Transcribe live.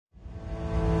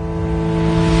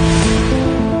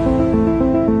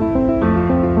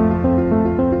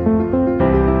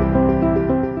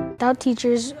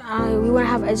teachers, we want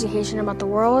to have education about the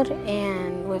world,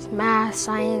 and with math,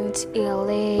 science,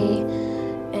 ELA,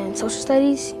 and social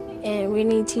studies. And we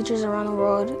need teachers around the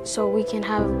world so we can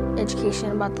have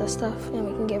education about this stuff and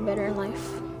we can get better in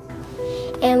life.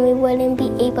 And we wouldn't be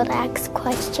able to ask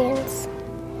questions.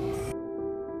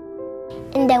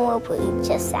 And then we'll be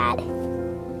just sad.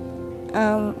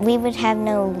 We would have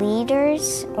no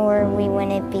leaders, or we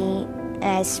wouldn't be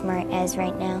as smart as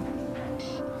right now.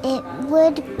 It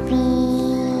would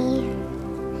be,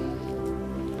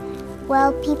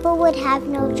 well, people would have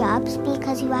no jobs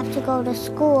because you have to go to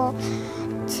school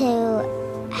to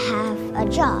have a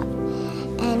job.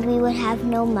 And we would have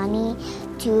no money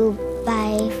to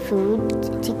buy food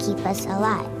to keep us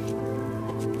alive.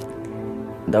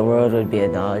 The world would be a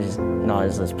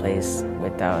knowledgeless place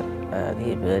without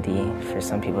the ability for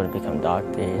some people to become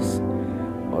doctors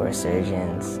or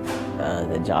surgeons,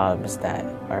 the jobs that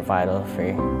are vital for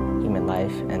human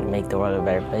life and make the world a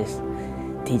better place.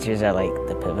 Teachers are like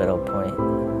the pivotal point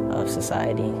of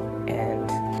society and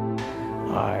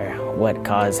are what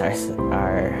cause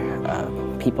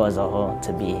our people as a whole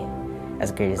to be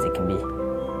as great as they can be.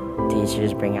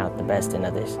 Teachers bring out the best in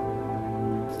others.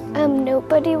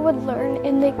 Nobody would learn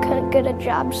and they couldn't get a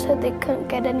job, so they couldn't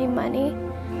get any money.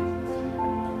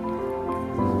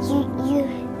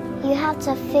 You have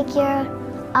to figure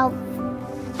out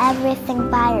everything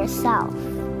by yourself.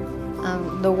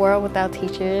 The world without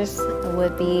teachers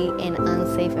would be an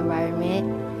unsafe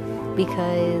environment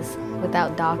because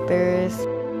without doctors,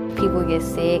 people get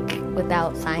sick.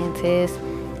 Without scientists,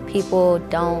 people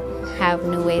don't have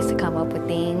new ways to come up with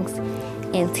things.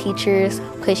 And teachers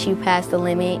push you past the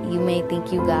limit you may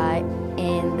think you got,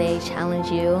 and they challenge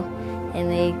you,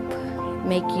 and they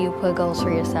make you put goals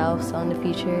for yourself, so in the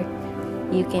future,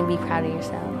 you can be proud of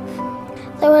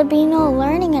yourself. There would be no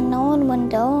learning and no one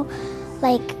would know,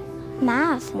 like,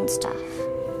 math and stuff.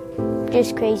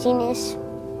 Just craziness.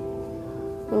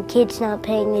 And kids not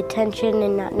paying attention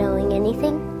and not knowing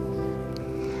anything.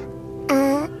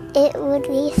 It would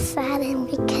be sad and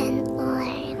we can't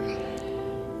learn.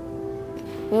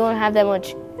 We won't have that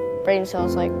much brain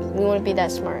cells, like we wouldn't be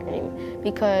that smart anymore.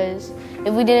 Because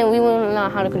if we didn't, we wouldn't know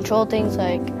how to control things.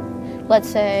 Like, let's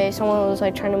say someone was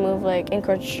like trying to move like in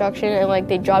construction and like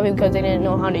they drop it because they didn't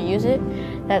know how to use it.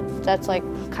 That's like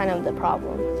kind of the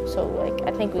problem. So like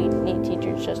I think we need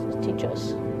teachers just to teach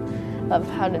us of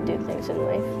how to do things in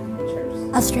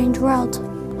life. A strange world.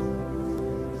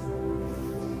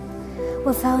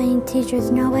 Without any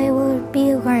teachers, nobody would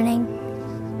be learning.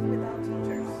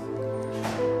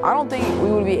 I don't think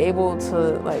we would be able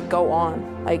to like go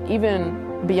on, like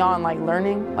even beyond like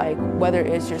learning, like whether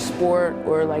it's your sport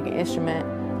or like an instrument,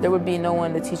 there would be no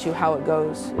one to teach you how it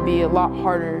goes. It'd be a lot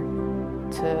harder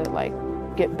to like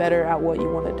get better at what you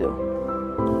want to do.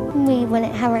 We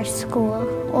wouldn't have our school,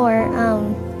 or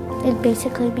it'd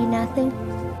basically be nothing.